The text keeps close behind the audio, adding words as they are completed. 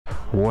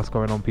What's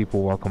going on,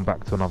 people? Welcome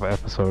back to another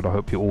episode. I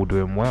hope you're all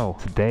doing well.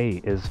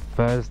 Today is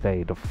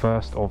Thursday, the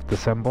 1st of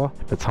December.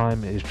 The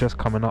time is just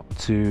coming up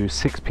to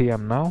 6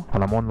 p.m. now,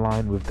 and I'm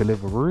online with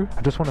Deliveroo.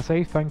 I just want to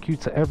say thank you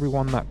to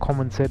everyone that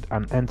commented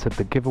and entered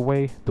the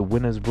giveaway. The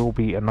winners will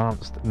be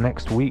announced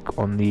next week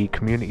on the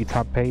community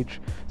tab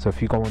page. So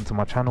if you go onto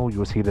my channel,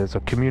 you'll see there's a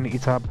community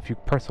tab. If you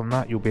press on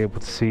that, you'll be able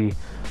to see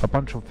a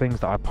bunch of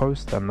things that I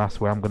post, and that's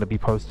where I'm going to be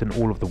posting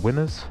all of the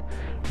winners.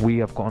 We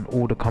have got an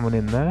order coming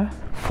in there,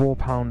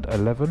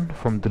 £4.11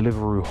 from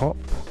Deliveroo Hop,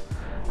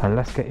 and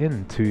let's get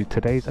into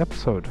today's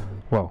episode.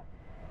 Well,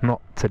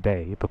 not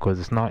today because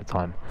it's night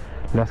time.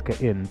 Let's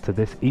get into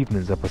this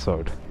evening's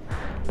episode.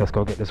 Let's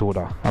go get this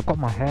order. I got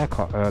my hair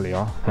cut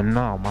earlier and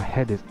now my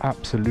head is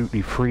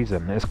absolutely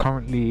freezing. It's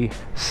currently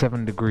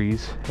 7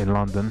 degrees in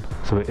London,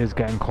 so it is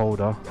getting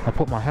colder. I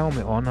put my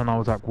helmet on and I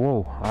was like,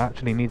 whoa, I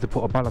actually need to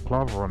put a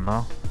balaclava on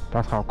now.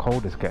 That's how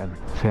cold it's getting.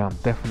 So yeah, I'm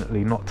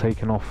definitely not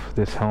taking off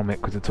this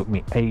helmet because it took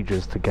me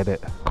ages to get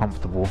it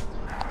comfortable.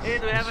 Hey,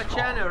 do you have a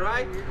channel,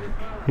 right?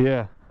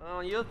 Yeah.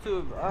 On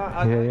YouTube.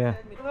 Yeah.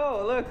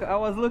 Oh, look, I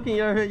was looking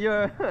your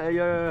oh,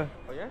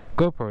 yeah?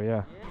 GoPro,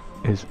 yeah.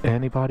 Is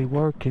anybody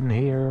working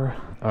here?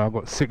 I've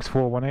got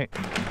 6418.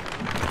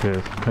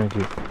 Cheers, thank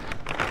you.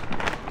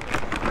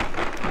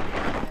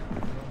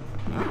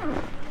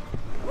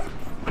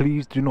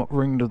 Please do not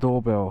ring the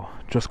doorbell.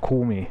 Just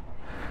call me.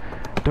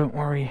 Don't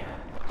worry,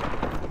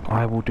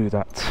 I will do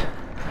that.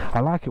 I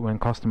like it when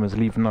customers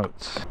leave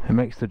notes. It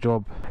makes the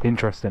job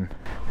interesting.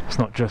 It's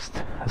not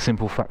just a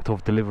simple fact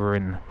of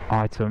delivering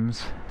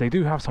items. They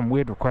do have some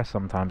weird requests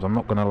sometimes, I'm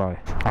not gonna lie.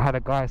 I had a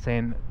guy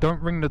saying,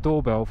 don't ring the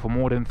doorbell for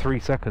more than 3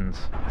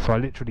 seconds. So I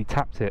literally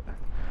tapped it.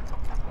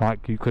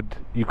 Like you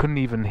couldn't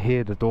even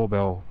hear the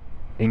doorbell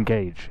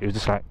engage. It was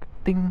just like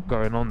ding.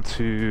 Going on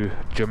to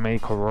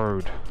Jamaica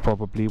Road.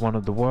 Probably one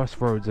of the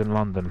worst roads in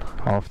London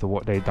after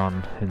what they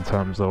done in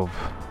terms of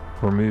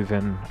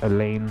removing a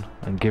lane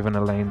and giving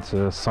a lane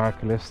to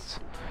cyclists.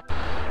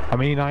 I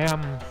mean, I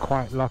am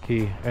quite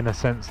lucky in a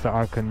sense that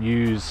I can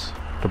use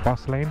the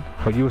bus lane,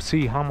 but you'll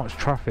see how much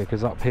traffic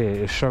is up here.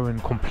 It's showing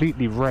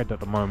completely red at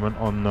the moment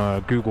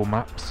on Google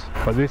Maps,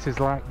 but this is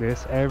like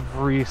this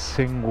every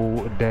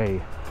single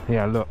day.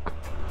 Yeah, look,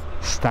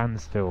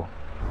 standstill.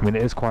 I mean,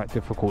 it is quite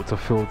difficult to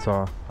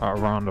filter at a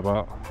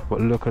roundabout,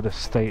 but look at the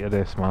state of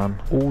this, man.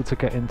 All to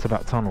get into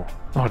that tunnel.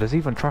 Oh, there's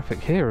even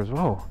traffic here as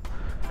well.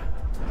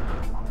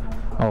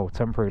 Oh,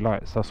 temporary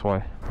lights, that's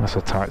why. That's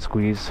a tight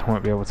squeeze,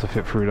 won't be able to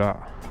fit through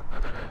that.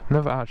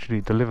 Never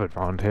actually delivered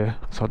around here,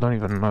 so I don't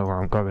even know where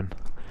I'm going.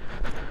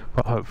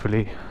 But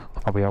hopefully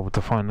I'll be able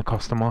to find the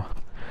customer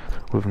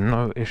with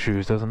no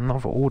issues. There's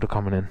another order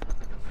coming in.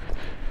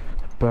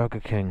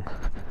 Burger King,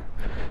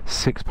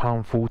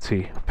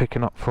 £6.40,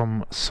 picking up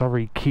from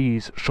Surrey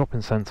Quays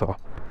Shopping Centre.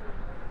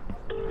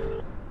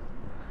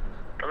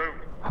 Hello?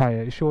 Hi,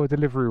 it's your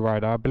delivery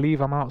rider. I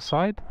believe I'm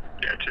outside.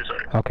 Yeah, cheers,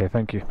 sorry. Okay,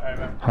 thank you.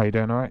 How you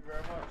doing, alright?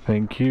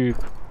 Thank you.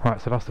 Right,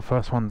 so that's the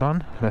first one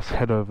done. Let's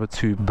head over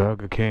to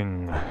Burger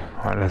King.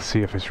 Right, let's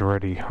see if it's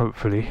ready,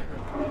 hopefully.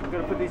 I'm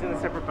going to put these in a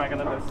separate bag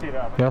and then let's see it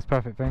out. Yeah, that's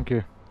perfect, thank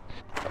you.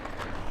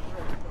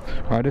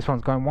 Right, this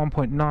one's going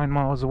 1.9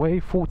 miles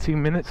away.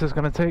 14 minutes is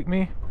going to take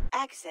me.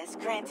 Access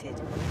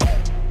granted.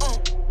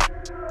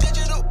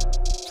 Digital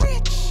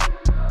rich,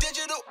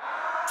 digital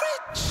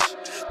rich,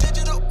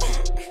 digital.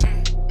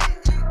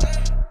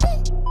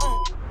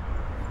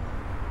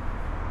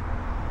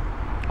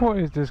 What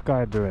is this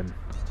guy doing?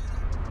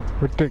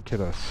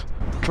 Ridiculous.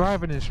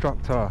 Driving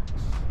instructor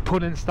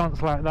pulling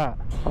stunts like that.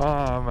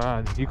 Oh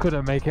man, you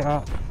couldn't make it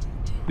up.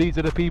 These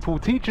are the people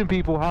teaching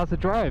people how to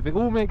drive. It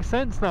all makes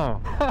sense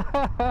now.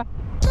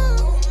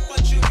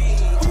 What you mean?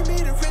 We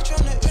made it rich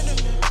on the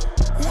internet.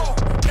 Whoa,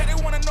 they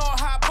didn't want to know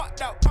how I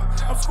popped out.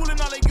 I'm schooling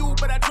all of you,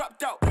 but I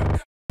dropped out.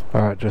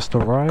 Alright, just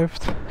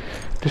arrived.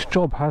 This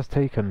job has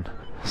taken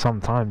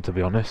some time, to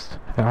be honest.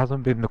 It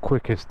hasn't been the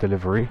quickest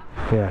delivery.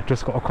 Yeah,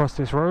 just got across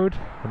this road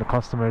and the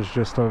customer is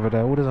just over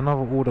there. Oh, there's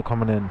another order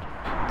coming in.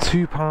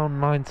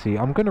 £2.90.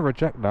 I'm going to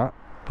reject that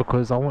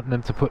because I want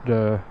them to put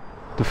the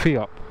fee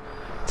up.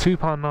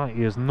 £2.90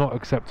 is not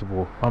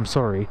acceptable. I'm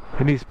sorry.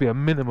 It needs to be a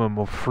minimum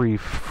of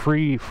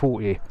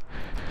 $3.40.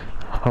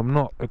 I'm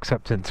not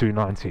accepting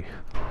 £2.90.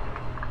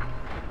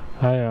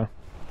 Hiya.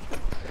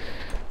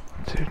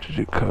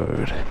 2-digit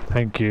code.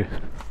 Thank you.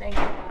 Thank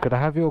you. Could I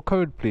have your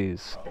code,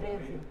 please?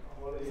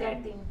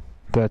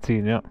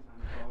 13, yeah.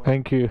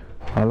 Thank you.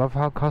 I love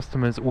how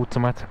customers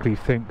automatically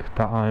think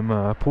that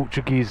I'm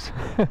Portuguese.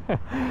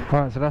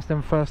 Right, so that's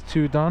them first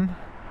two done.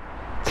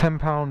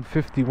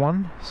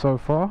 £10.51 so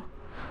far.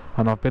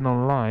 And I've been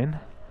online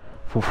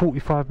for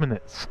 45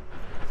 minutes.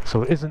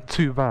 So it isn't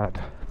too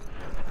bad.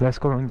 Let's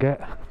go and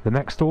get the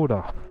next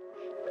order.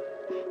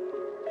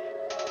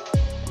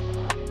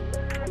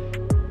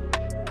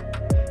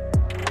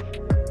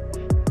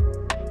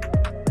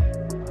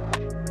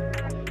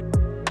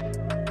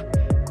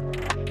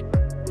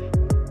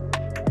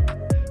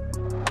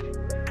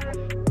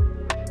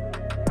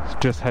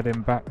 Just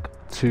heading back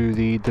to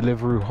the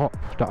Deliveroo hop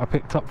that I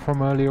picked up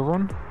from earlier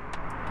on.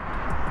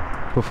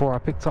 before I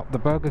picked up the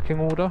Burger King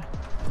order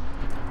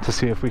to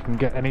see if we can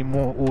get any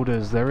more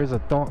orders. There is a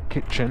dark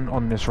kitchen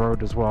on this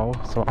road as well,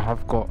 so I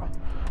have got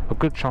a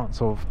good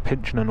chance of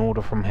pinching an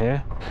order from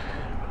here.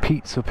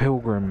 Pizza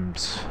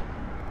Pilgrims.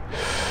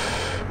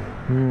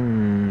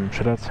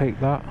 Should I take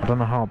that? I don't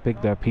know how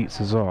big their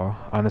pizzas are,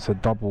 and it's a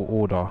double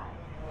order.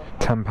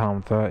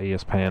 £10.30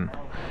 is paying.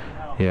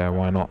 Yeah,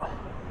 why not?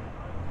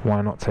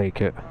 Why not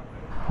take it?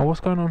 Oh, what's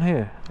going on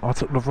here? I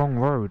took the wrong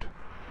road.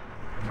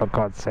 For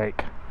God's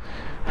sake.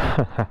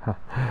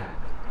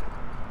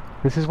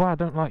 This is why I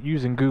don't like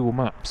using Google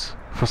Maps.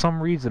 For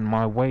some reason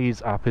my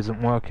Waze app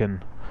isn't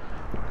working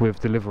with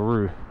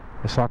Deliveroo.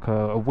 It's like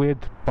a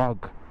weird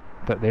bug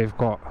that they've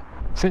got.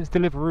 Since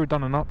Deliveroo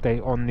done an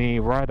update on the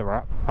rider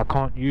app, I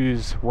can't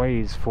use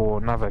Waze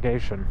for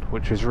navigation,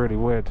 which is really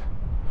weird.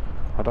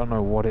 I don't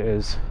know what it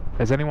is.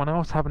 Is anyone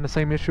else having the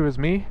same issue as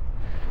me?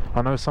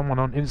 I know someone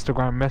on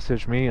Instagram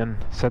messaged me and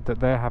said that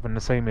they're having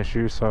the same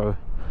issue, so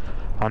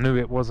I knew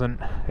it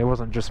wasn't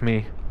just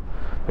me.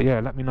 But yeah,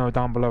 let me know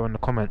down below in the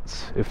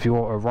comments if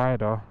you're a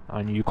rider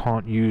and you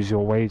can't use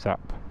your Waze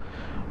app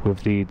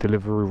with the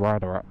Deliveroo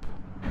rider app.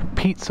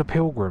 Pizza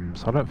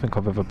Pilgrims. I don't think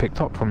I've ever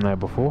picked up from there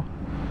before.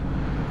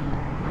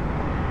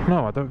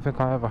 No, I don't think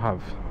I ever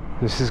have.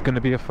 This is going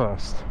to be a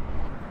first.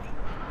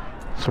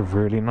 It's a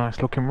really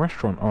nice looking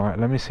restaurant. Alright,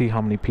 let me see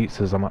how many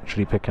pizzas I'm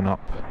actually picking up.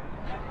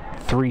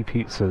 3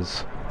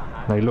 pizzas.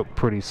 They look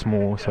pretty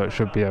small, so it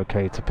should be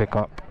okay to pick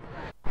up.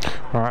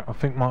 Alright, I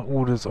think my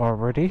orders are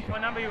ready.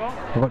 What number you want?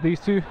 I've got these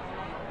 2.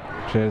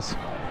 Cheers.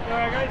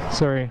 Alright guys.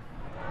 Sorry.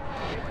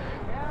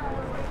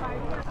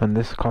 And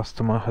this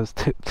customer has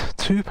tipped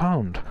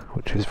 £2,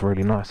 which is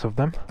really nice of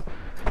them.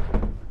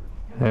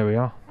 There we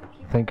are.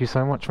 Thank you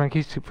so much. Thank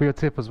you for your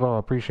tip as well. I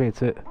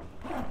appreciate it.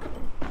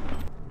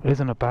 It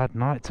isn't a bad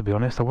night, to be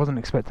honest. I wasn't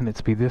expecting it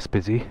to be this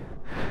busy.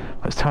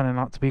 It's turning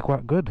out to be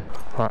quite good.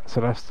 Right,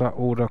 so that's that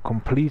order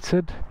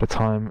completed. The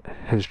time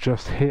has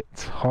just hit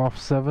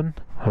 7:30.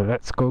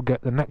 Let's go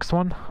get the next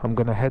one. I'm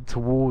going to head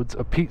towards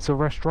a pizza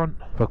restaurant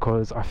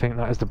because I think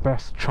that is the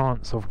best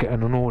chance of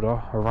getting an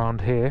order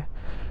around here,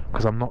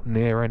 because I'm not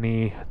near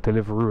any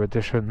Deliveroo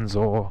editions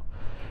or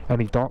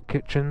any dark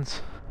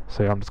kitchens.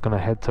 So I'm just going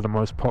to head to the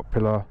most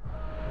popular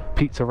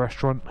pizza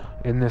restaurant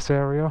in this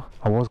area.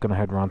 I was going to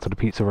head round to the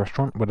pizza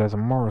restaurant, but there's a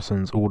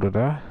Morrison's order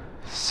there.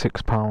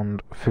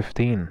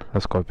 £6.15.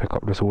 Let's go pick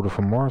up this order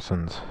from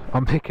Morrison's.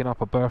 I'm picking up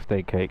a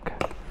birthday cake.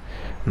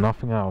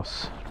 Nothing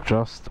else.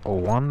 Just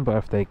one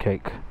birthday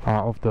cake.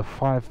 Out of the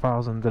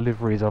 5,000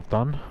 deliveries I've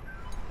done,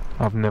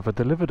 I've never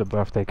delivered a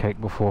birthday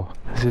cake before.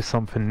 This is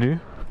something new.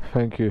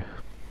 Thank you.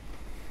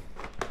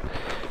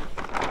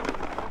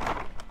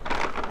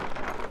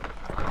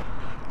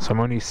 So I'm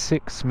only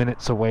 6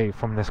 minutes away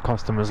from this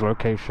customer's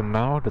location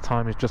now. The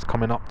time is just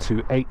coming up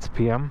to 8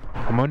 PM.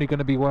 I'm only going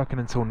to be working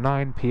until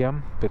 9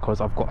 PM because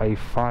I've got a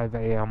 5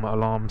 AM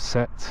alarm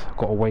set. I've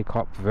got to wake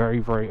up very,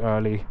 very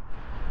early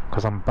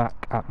because I'm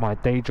back at my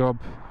day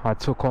job. I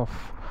took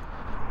off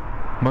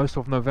most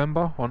of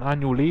November on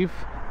annual leave.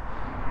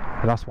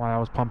 That's why I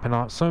was pumping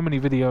out so many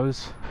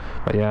videos.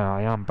 But yeah,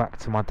 I am back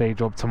to my day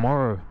job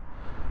tomorrow.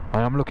 I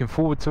am looking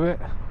forward to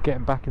it,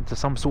 getting back into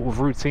some sort of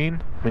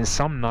routine. I mean,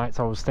 some nights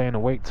I was staying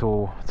awake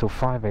till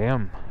 5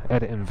 AM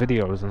editing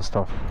videos and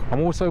stuff. I'm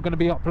also going to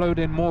be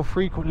uploading more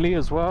frequently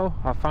as well.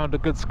 I found a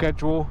good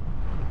schedule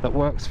that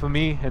works for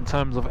me in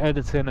terms of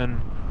editing and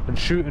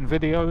shooting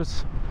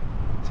videos.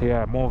 So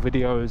yeah, more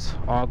videos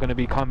are going to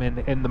be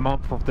coming in the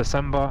month of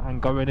December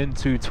and going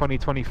into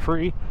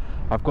 2023.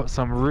 I've got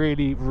some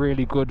really,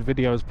 really good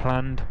videos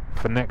planned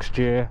for next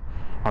year,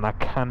 and I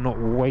cannot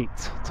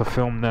wait to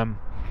film them.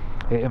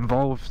 It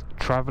involves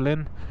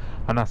traveling,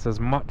 and that's as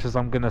much as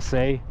I'm gonna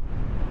say.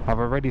 I've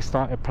already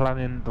started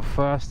planning the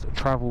first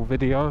travel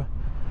video,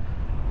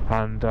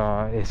 and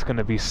it's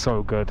gonna be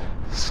so good,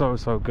 so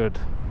good.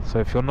 So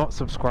if you're not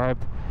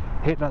subscribed,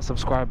 hit that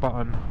subscribe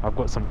button. I've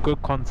got some good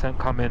content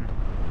coming,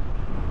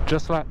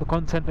 just like the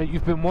content that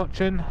you've been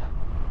watching,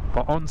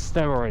 but on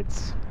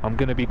steroids. I'm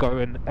gonna be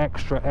going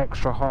extra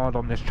hard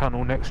on this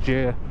channel next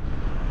year.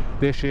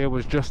 This year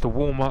was just a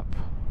warm-up,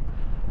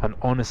 and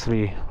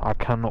honestly I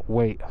cannot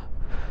wait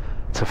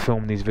to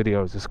film these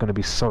videos. It's going to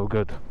be so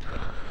good.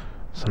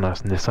 It's a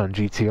nice Nissan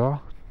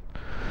GTR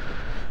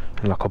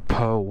in like a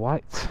pearl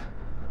white.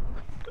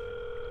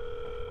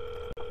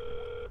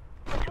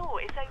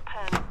 Door is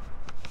open.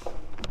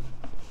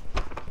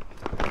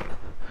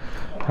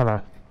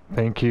 Hello,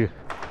 thank you,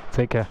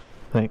 take care.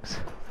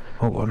 Thanks.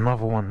 Oh, got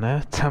another one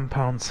there.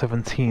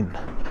 £10.17.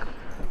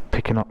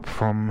 Picking up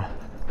from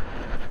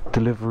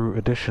Deliveroo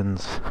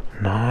editions.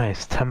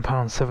 Nice.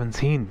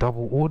 £10.17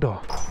 double order.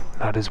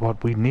 That is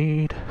what we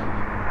need.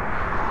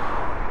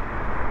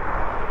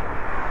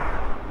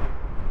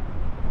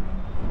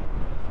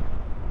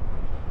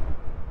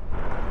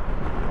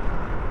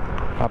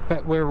 I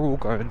bet we're all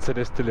going to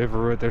this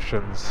Deliveroo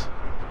editions.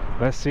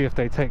 Let's see if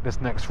they take this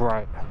next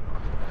right.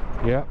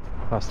 Yep,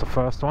 that's the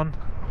first one.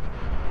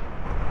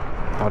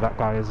 Oh, that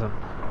guy isn't.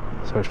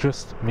 So it's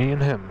just me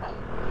and him.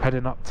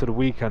 Heading up to the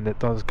weekend, it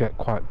does get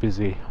quite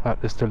busy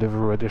at this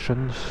Deliveroo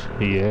Editions.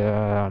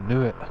 Yeah, I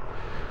knew it.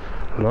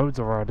 Loads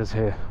of riders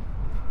here.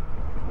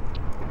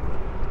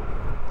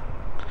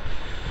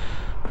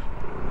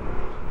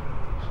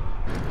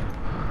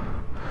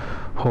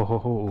 Ho ho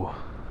ho.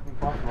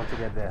 Impossible to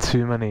get there.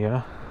 Too many,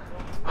 yeah?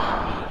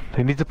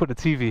 They need to put the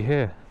TV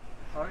here.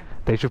 Sorry?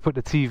 They should put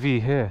the TV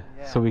here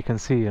so we can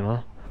see, you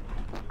know?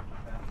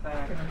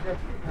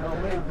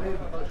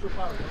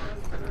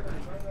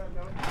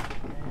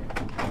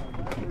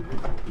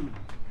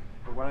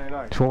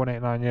 It's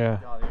 189, yeah.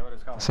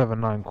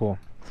 79, cool.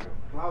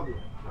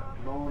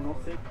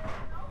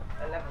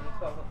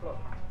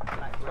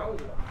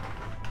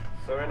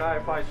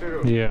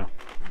 Yeah.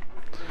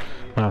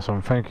 Nice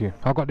one, thank you.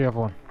 I got the other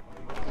one.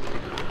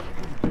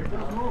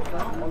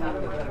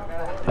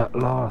 At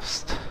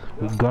last,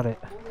 we got it.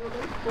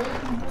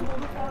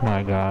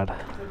 My God.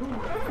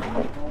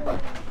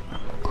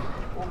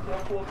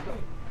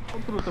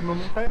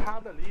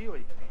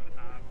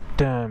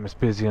 Damn, it's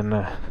busy in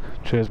there.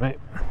 Cheers, mate.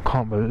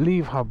 Can't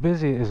believe how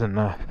busy it is in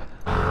there.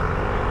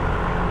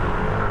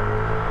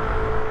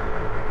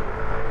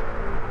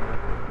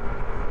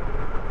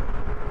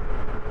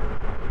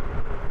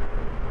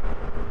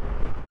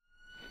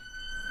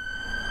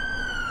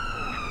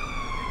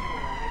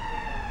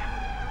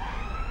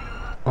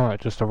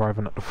 Alright, just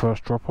arriving at the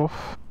first drop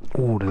off.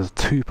 Oh, there's a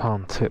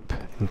 £2 tip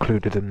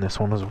included in this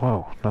one as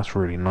well. That's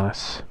really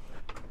nice.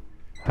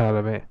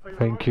 Hello mate,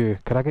 thank you.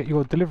 Could I get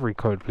your delivery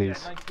code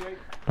please?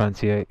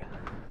 98.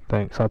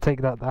 Thanks. I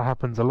take that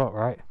happens a lot,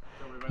 right?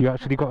 You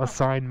actually got a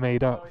sign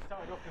made up.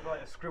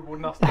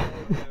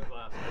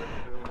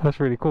 That's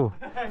really cool.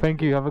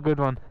 Thank you, have a good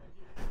one.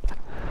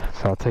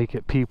 So I take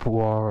it people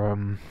are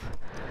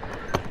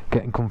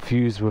getting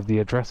confused with the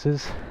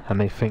addresses and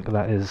they think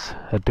that is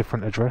a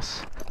different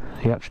address.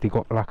 He actually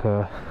got like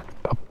a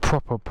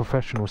proper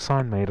professional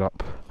sign made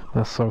up.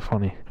 That's so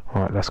funny.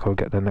 Alright, let's go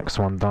get the next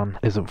one done.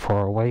 Isn't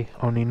far away,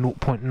 only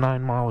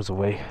 0.9 miles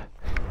away.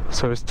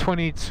 So it's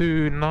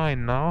 22:09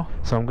 now,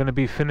 so I'm going to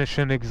be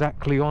finishing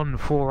exactly on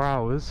 4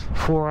 hours.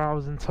 4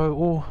 hours in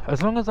total.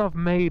 As long as I've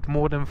made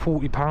more than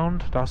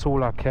 £40, that's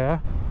all I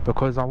care,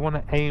 because I want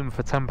to aim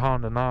for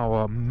 £10 an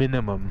hour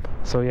minimum.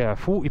 So yeah,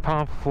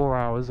 £40 for 4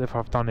 hours. If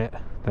I've done it,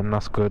 then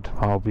that's good.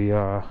 I'll be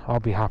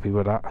happy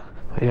with that.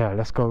 Yeah,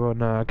 let's go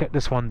and get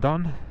this one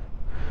done.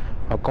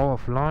 I'll go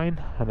offline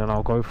and then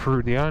I'll go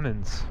through the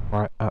earnings.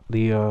 Right, at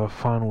the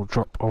final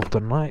drop of the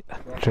night.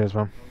 Cheers,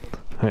 man.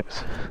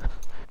 Thanks.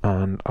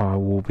 And I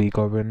will be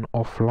going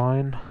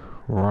offline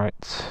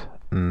right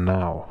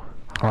now.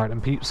 Alright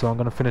then peeps, so I'm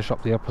going to finish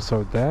up the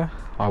episode there.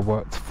 I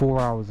worked 4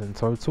 hours in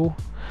total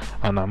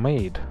and I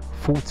made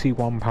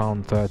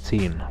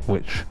 £41.13,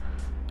 which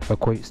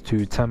equates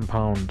to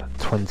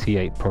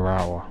 £10.28 per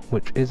hour,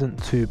 which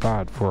isn't too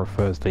bad for a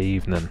Thursday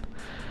evening.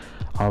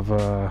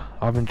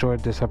 I've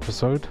enjoyed this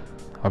episode.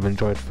 I've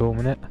enjoyed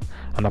filming it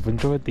and I've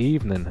enjoyed the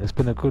evening. It's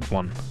been a good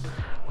one.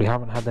 We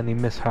haven't had any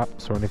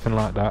mishaps or anything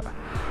like that.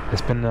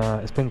 It's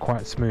been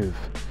quite smooth.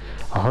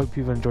 I hope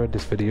you've enjoyed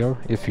this video.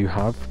 If you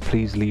have,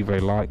 please leave a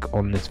like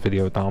on this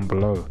video down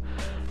below.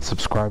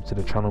 Subscribe to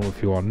the channel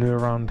if you are new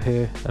around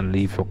here and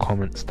leave your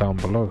comments down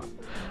below.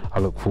 I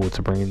look forward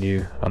to bringing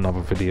you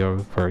another video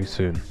very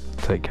soon.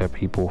 Take care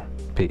people.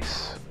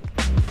 Peace.